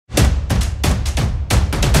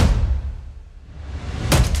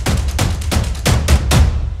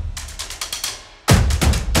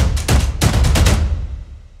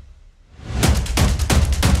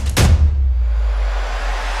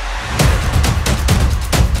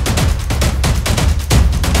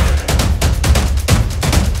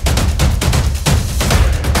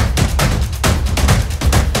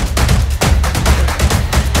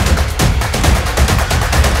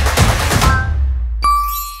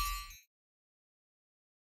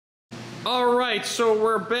Alright, so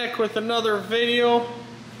we're back with another video.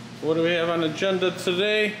 What do we have on agenda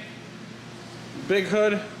today? Big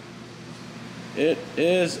Hood. It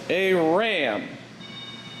is a Ram.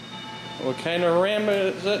 What kind of Ram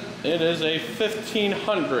is it? It is a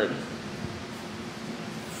 1500.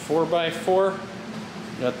 4x4.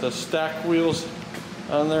 Got the stock wheels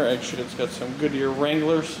on there. Actually, it's got some Goodyear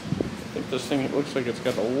Wranglers. I think this thing, it looks like it's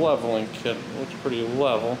got a leveling kit. It looks pretty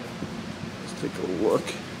level. Let's take a look.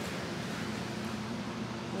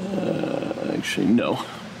 Actually, no.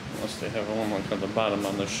 Unless they have one like on the bottom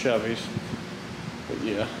on the Chevys. But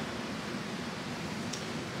yeah.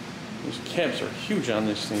 These cabs are huge on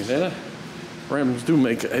these things, ain't it? Rams do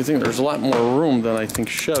make it. I think there's a lot more room than I think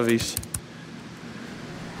Chevys.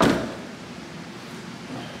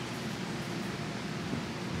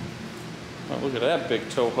 Oh, look at that big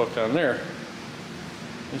tow hook on there.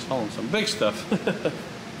 He's hauling some big stuff.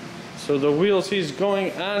 So the wheels he's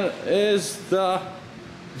going on is the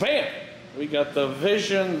van. We got the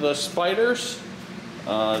Vision, the Spiders,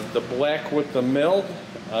 the black with the milled.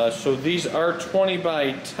 So these are 20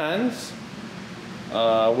 by 10s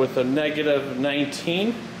with a negative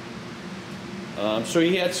 19. So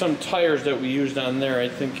he had some tires that we used on there. I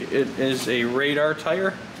think it is a radar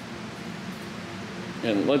tire.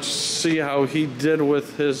 And let's see how he did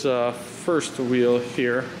with his first wheel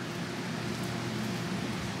here.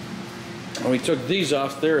 And we took these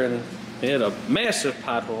off there and they had a massive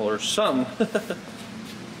pothole or something.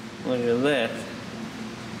 Look at that.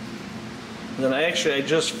 And then I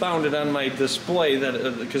just found it on my display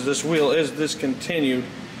that because this wheel is discontinued,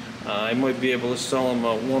 I might be able to sell him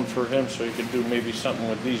one for him so he could do maybe something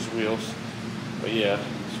with these wheels. But yeah,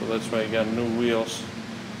 so that's why I got new wheels.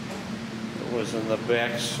 It was in the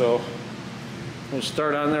back, so we'll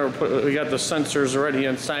start on there. We got the sensors already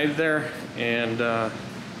inside there, and I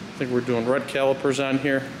think we're doing red calipers on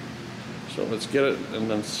here. So let's get it and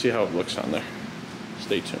then see how it looks on there.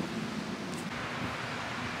 Stay tuned.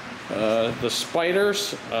 The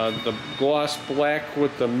Spiders, the gloss black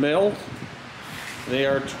with the milled. They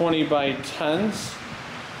are 20 by 10s.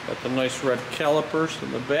 Got the nice red calipers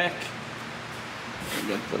in the back. We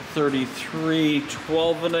got the 33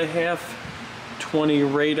 12.5 20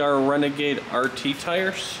 Radar Renegade RT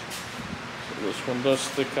tires. So this one does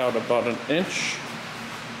stick out about an inch.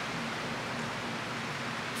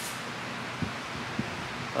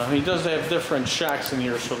 He does have different shocks in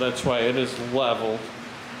here, so that's why it is leveled.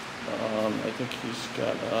 I think he's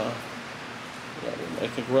got, I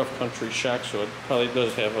think rough country shocks, so it probably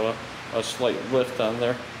does have a slight lift on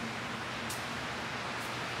there.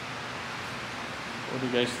 What do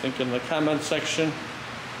you guys think in the comment section?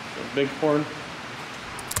 The Bighorn,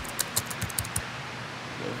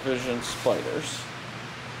 the Vision Spiders.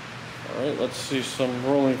 All right, let's see some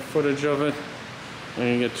rolling footage of it. I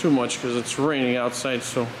didn't get too much because it's raining outside,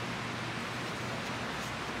 so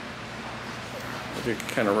I could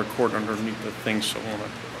kind of record underneath the thing, so when I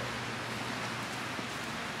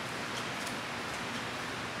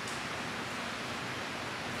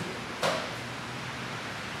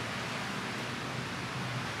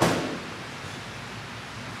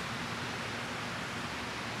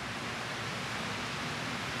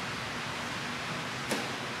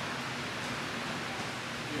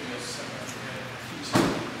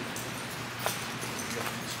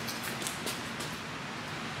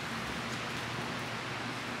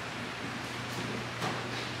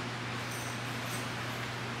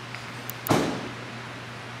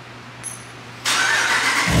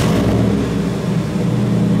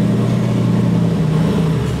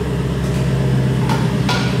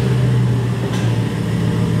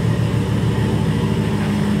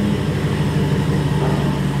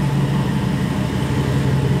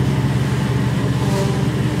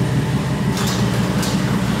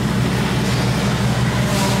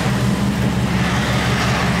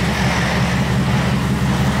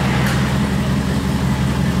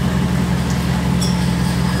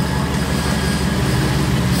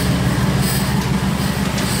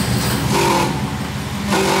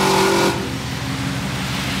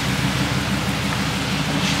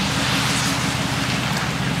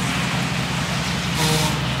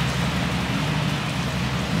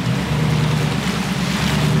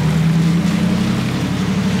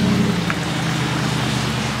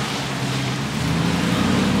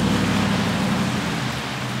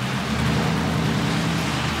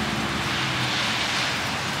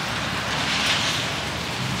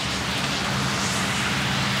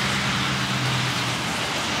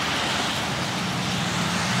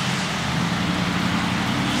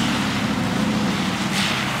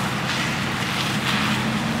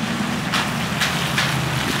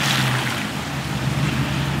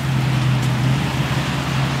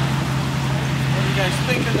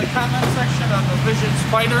in the comment section on the Vision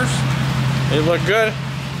Spiders. They look good.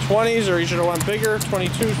 20s, or you should want bigger,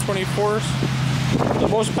 22s, 24s. The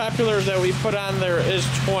most popular that we put on there is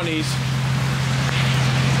 20s.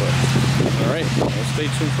 Alright, well, stay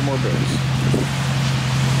tuned for more videos.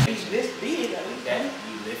 It's this big, at least. You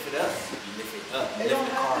lift it up, you lift it up, you lift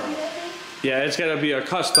the car up. Yeah, it's got to be a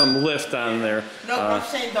custom lift on there. No, I'm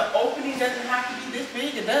saying the opening doesn't have to be this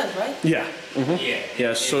big. It does, right? Yeah.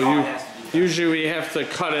 Yeah, so usually we have to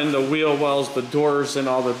cut in the wheel wells, the doors, and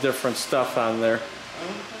all the different stuff on there.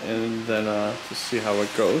 And then to see how it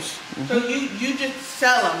goes. So you just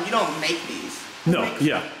sell them. You don't make these. No,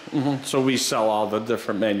 yeah. So we sell all the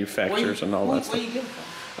different manufacturers and all that stuff. Where you get them from?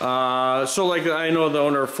 So like I know the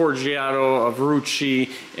owner of Forgiato, of Rucci,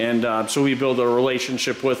 and so we build a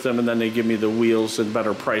relationship with them, and then they give me the wheels at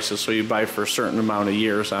better prices, so you buy for a certain amount of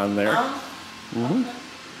years on there. Okay.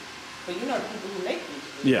 But you know the people who make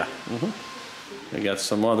these. Yeah. I got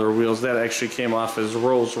some other wheels that actually came off as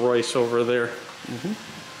Rolls Royce over there.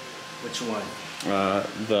 Which one?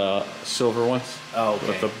 The silver ones. Oh, okay.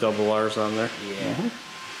 With the double R's on there. Yeah.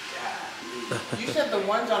 You said the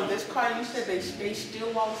ones on this car, you said they stay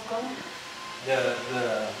still while it's going?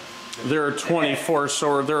 They're 24,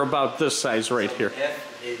 so they're about this size right here.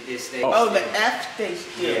 F, it stays Oh, the F stays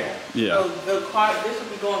still. Yeah. So the car, this will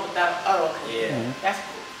be going without, oh, okay. Yeah. That's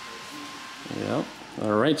cool. Yeah.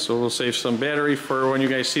 All right, so we'll save some battery for when you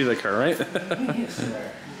guys see the car, right? Yes,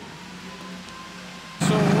 sir.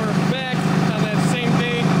 So we're back on that same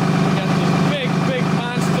day. We got this big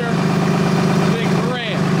monster, big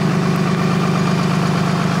Ram.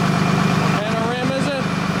 What kind of Ram is it?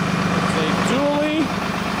 It's a dually,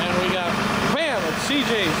 and we got, bam, it's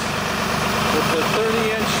CJ's with the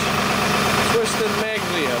 30-inch twisted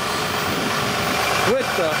maglias with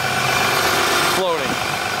the floating.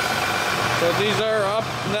 So these are up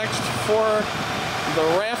next for the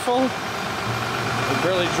raffle. We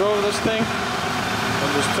barely drove this thing. I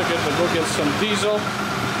just took it to go get some diesel.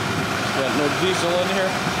 Got no diesel in here.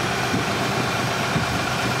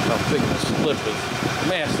 How big this lip is.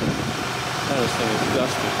 Massive. Now this thing is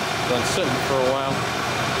dusty. Been sitting for a while.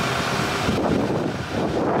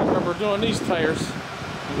 I remember doing these tires.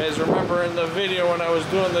 You guys remember in the video when I was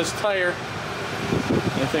doing this tire,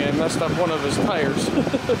 I think I messed up one of his tires.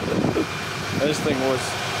 This thing was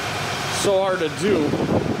so hard to do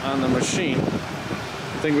on the machine.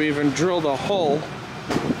 I think we even drilled a hole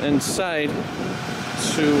inside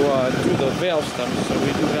to do the valve stem. So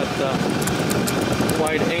we do got the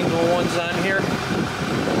wide angle ones on here.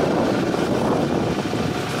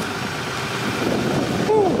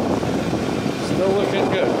 Woo! Still looking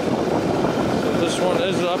good. So this one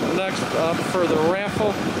is up next for the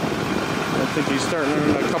raffle. I think he's starting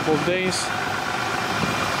in a couple of days.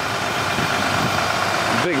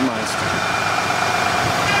 Big monster.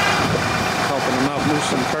 Helping him out move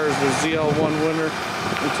some cars with ZL1 winner.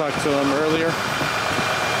 We talked to him earlier.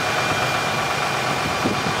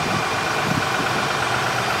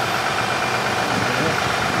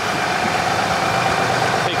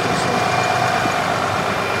 Taking some.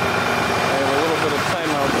 I have a little bit of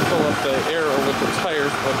time out to fill up the air with the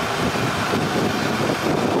tires, but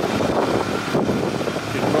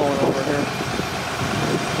keep going over here.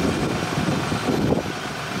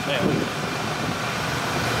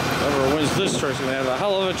 Whoever wins this truck's gonna have a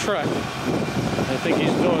hell of a truck. I think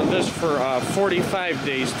he's doing this for 45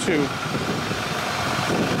 days too.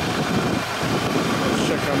 Let's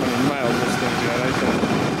check how many miles this thing's got. I think.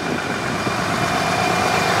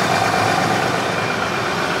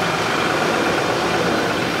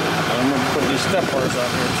 I'm gonna put these step bars on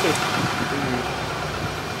here too.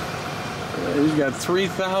 He's got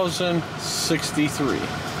 3,063.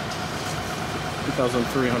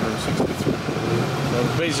 3,363.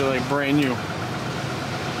 That's basically brand new.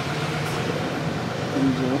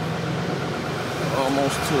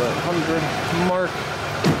 Almost to that 100 mark.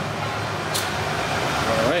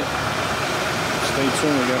 Alright. Stay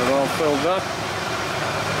tuned, we got it all filled up.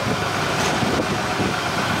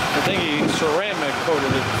 I think he ceramic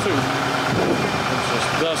coated it too. It's just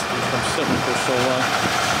dusty from sitting for so long.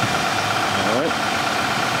 Alright.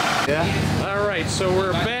 Yeah. Alright, so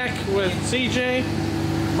we're back with CJ,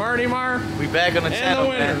 Marty Mar, We back on the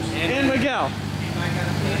channel, and the winners, man. and Miguel.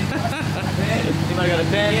 Anybody got a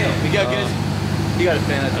pen? Miguel, get it. You got a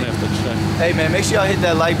pen, I I'd think. have to check. Hey, man, make sure y'all hit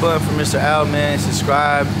that like button for Mr. Al, man.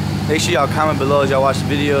 Subscribe. Make sure y'all comment below as y'all watch the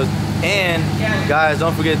videos. And, guys,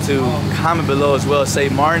 don't forget to comment below as well. Say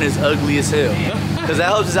Martin is ugly as hell. Because that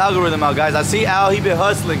helps his algorithm out, guys. I see Al, he been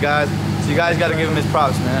hustling, guys. So you guys got to give him his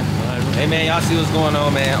props, man. Hey man, y'all see what's going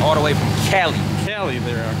on, man? All the way from Cali. Cali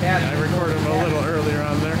there. I recorded them a little earlier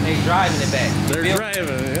on there. They driving it back. They're driving,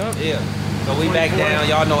 yep. Yeah. So we back down.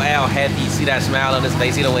 Y'all know Al happy. See that smile on his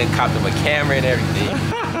face. He done went and copped him a camera and everything.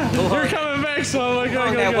 You're coming back, so I'm like,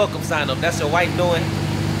 Who that welcome sign up? That's your wife doing?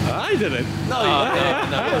 I did it. No,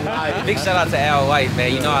 no. Big shout out to Al White,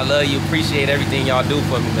 man. You know I love you. Appreciate everything y'all do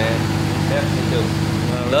for me, man. Definitely do.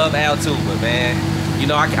 Love Al too, but man, you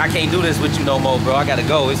know I can't do this with you no more, bro. I gotta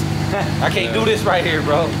go. I can't do this right here,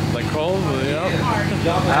 bro. Like cold, yeah.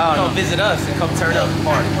 Y'all come visit us and come turn up the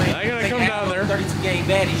party. I gotta come down there. 32 game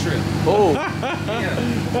baddie trip. Oh. Yeah.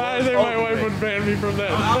 I think my wife would ban me from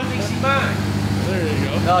that. I don't think she mind. There you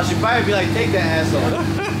go. No, she'd probably be like, take that ass off.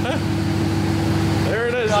 There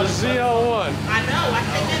it is, the ZL1. I know. I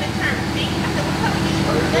said then it turned pink. I said, what's up with you?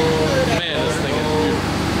 Man, this thing is beautiful.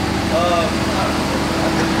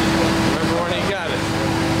 Remember when he got it?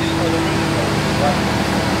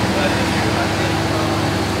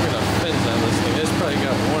 Look at the fins on this thing. It's probably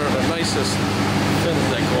got one of the nicest fins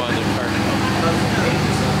that go on the car.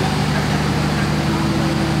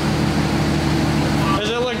 Does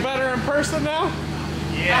it look better in person now?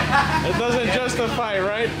 Yeah. It doesn't justify,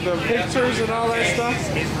 right? The pictures and all that stuff?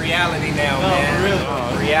 It's reality now, man. Really?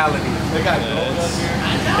 Reality. They got gold up here.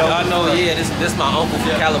 Y'all know, yeah, this my uncle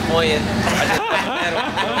from California.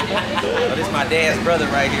 This my dad's brother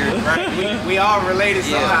right here. Right? We all related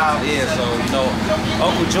somehow. Yeah, so, you know,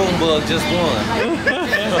 Uncle Junebug just won.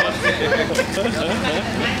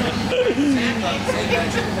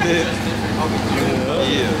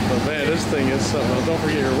 Yeah. But man, this thing is something. Don't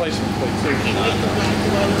forget your license plate too.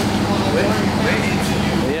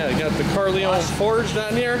 Yeah, you got the Corleone forged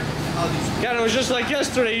on here. God, it was just like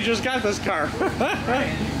yesterday. You just got this car,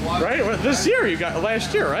 right? Well, this year you got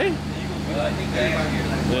last year, right?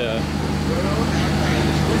 Yeah.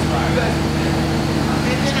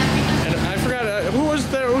 And I forgot who was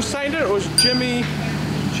there. Who signed it? It was Jimmy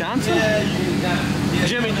Johnson.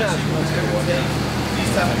 Jimmy Johnson.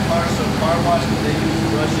 These type of cars, so car wash, they use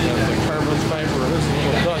brushes. Yeah, the carbon fiber. This is a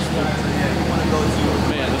little dust. Yeah, you want to go to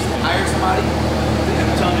Man, this thing. hire somebody,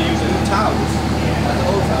 and tell them to use new towels, not the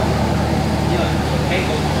old towels. Yeah, hey,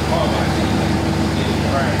 go to the car wash.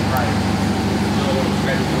 Right.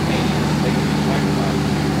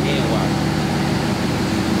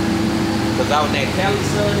 Because out in that Cali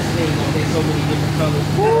sun, this thing gonna take so many different colors.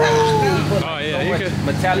 Oh yeah, you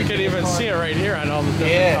could even see it right here on all the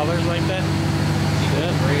different colors like that.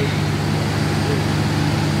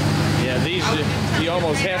 Yeah, these you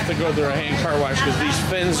almost have to go through a hand car wash because these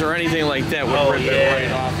fins or anything like that would rip it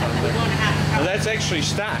right off on there. And that's actually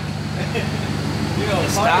stock. You know,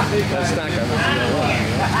 Stock? That's stock on the ZL1.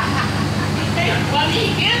 Well,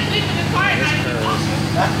 he can sleep in the car and not even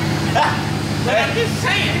but I'm just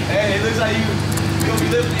saying. Hey, it looks like you're going to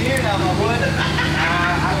be living here now, my boy.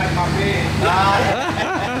 I like my bed.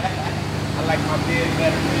 I like my bed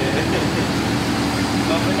better.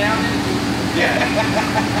 Up and down it? Yeah.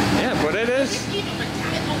 Yeah, but it is. It's even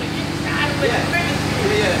metallic on the inside with the ribbon.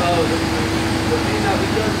 Yeah, the thing that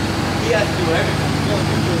because he has to do everything. He don't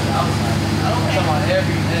do the outside. I'm talking about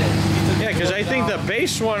everything. Yeah, because I think the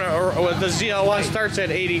base one or the ZL1 starts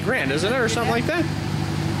at 80 grand, isn't it, or something like that?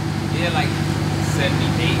 Yeah, like 78.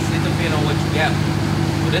 It depends on what you got.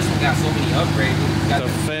 But this one got so many upgrades. It got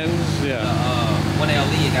The fins, yeah. one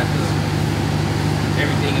LE. It got the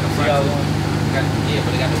everything in the front. But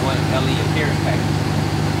it got the one LE appearance package.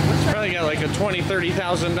 It's probably got like a $20,000,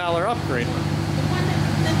 $30,000 upgrade. The one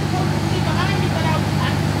that's supposed to see behind me, but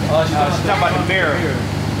She's talking about the mirror.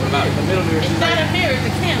 What about The middle mirror. it's not a mirror, it's a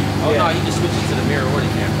camera. Oh no, you can switch it to the mirror or the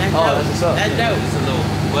camera. That's Oh, dope. that's what's up. That's dope. It's a little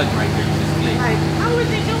button right there. You just click. Like, how is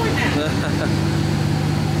it doing that?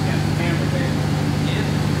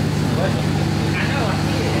 I know, I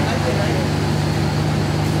see it. I feel like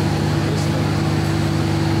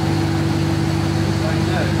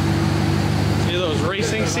See those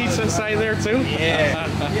racing seats inside there too? Yeah.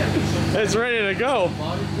 It's ready to go. okay,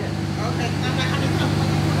 I'm like, how many times?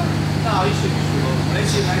 No, you should use remote. When they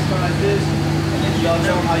see a nice car like this, and then y'all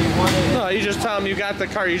tell them how you want it. No, you just tell them you got the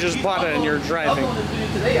car, you just bought it and you're driving. I was on this video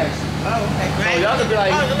today, actually. Oh, okay, So great. y'all could be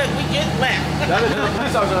like, Oh, look, we just left. y'all could tell the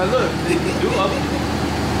police officer, like, look, do up.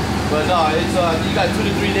 But no, it's you got 2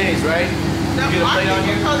 to 3 days, right? No, You get a our plate on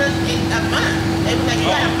people here? told us it's a month. They was like, you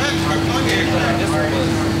got a month that's on your This one was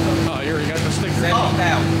Oh, you already got the sticker.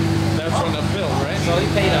 70,000. That's on the bill, right? So he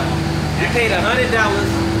paid $100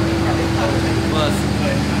 plus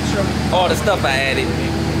all the stuff I added.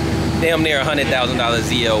 Damn near $100,000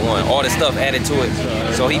 ZL1. All the stuff added to it.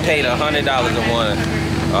 So he paid $100 a one,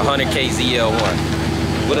 $100K ZL1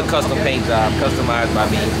 with a custom paint job, customized by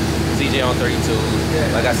me. CJ on 32.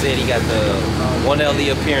 Like I said, he got the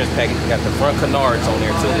 1LE appearance package. He got the front canards on there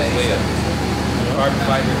too as well. Carbon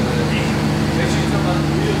fiber.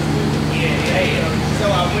 Yeah. So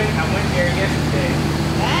I went there yesterday.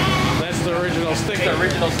 That's the original sticker. The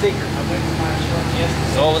original sticker. I went to my shop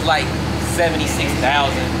yesterday. So it was like 76,000.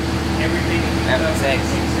 Everything after tax.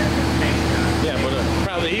 Yeah, but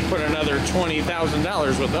probably he put another $20,000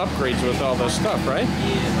 with upgrades with all this stuff, right?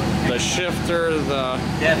 Yeah. The shifter, the...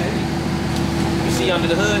 Definitely. You see under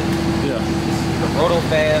the hood? Yeah. The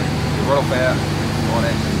rotofab, all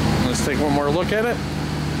that. Let's take one more look at it.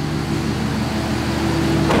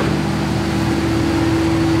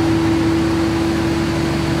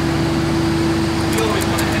 You always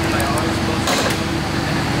want to headlight always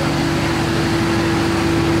close.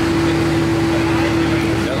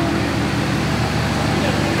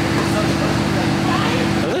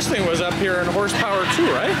 Now, this thing was up here in horsepower too,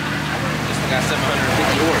 right? This one got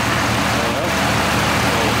 750 horse.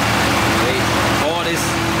 All this,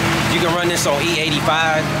 you can run this on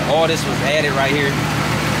E85. All this was added right here.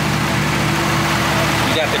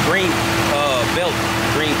 You got the green belt,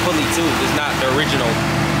 green pulley too. It's not the original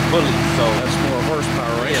pulley, so That's more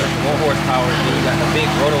horsepower, right? yeah, more horsepower. Then you got the big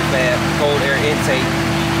rotofab, cold air intake.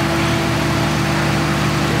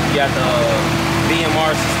 You got the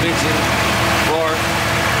BMR suspension floor.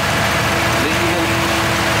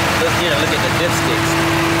 Look at the dipsticks.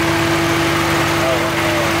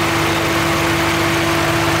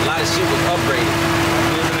 A lot of shit was upgraded.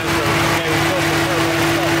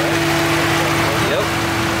 Yep.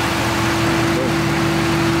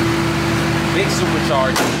 Big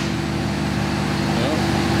supercharger.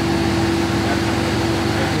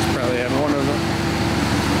 He's probably had one of them.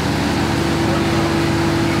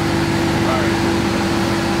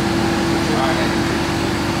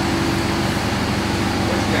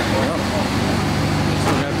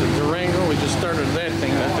 Still got the Durango. We just started that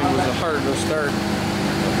thing. That thing was hard to start.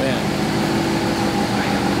 But man,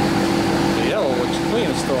 the yellow looks clean.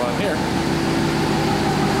 It's still on here.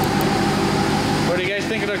 What do you guys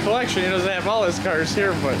think of the collection? He doesn't have all his cars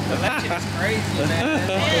here, but The collection is crazy, man.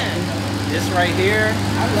 This right here.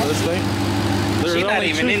 this thing. She's not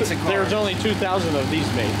even into cars. There's only 2,000 of these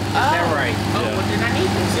made. Is that right? Oh, Yeah. well, then I need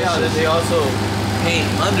this. Yeah, they also paint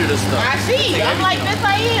under the stuff. I see. I'm like, this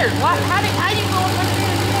right here. How you going under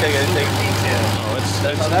there? Take Oh,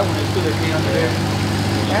 That's how that one is too. They paint under there.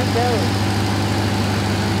 That's dope.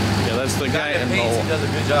 yeah, that's the guy that in paints, he the. does a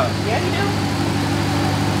good job. Yeah, you do.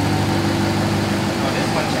 Oh, this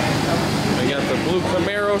one changed. We got the blue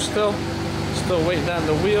Camaro still waiting on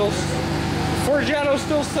the wheels. Forgiato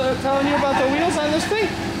still telling you about the wheels on this thing?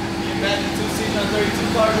 You imagine 2 seats on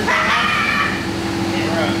 32 cars in that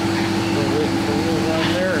Still waiting for wheels on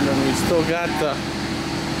there, and then we still got the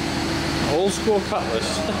old school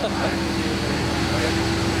Cutlass.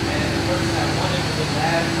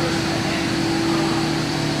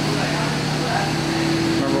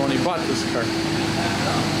 Remember when he bought this car?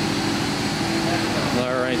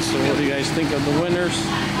 Alright, so what do you guys think of the winners?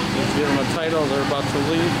 Let's give them a title. They're about to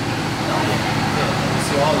leave.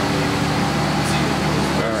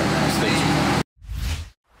 Alright, stay tuned.